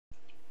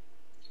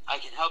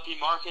can help you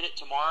market it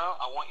tomorrow.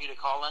 I want you to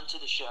call into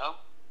the show,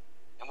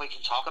 and we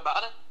can talk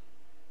about it.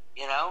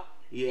 You know?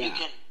 Yeah. You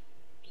can.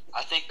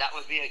 I think that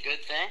would be a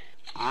good thing.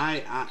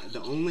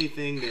 The only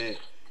thing that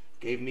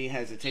gave me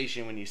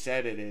hesitation when you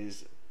said it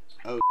is,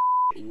 oh,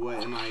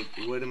 what am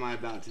I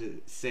about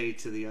to say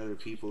to the other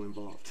people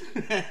involved?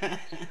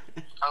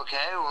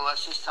 Okay, well,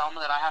 let's just tell them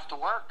that I have to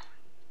work.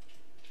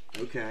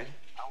 Okay.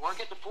 I work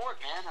at the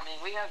port, man. I mean,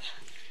 we have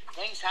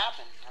things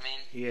happen. I mean,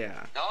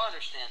 yeah. They'll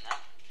understand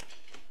that.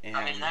 And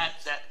I mean, that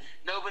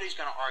nobody's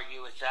going to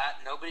argue with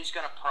that. Nobody's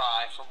going to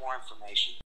pry for more information.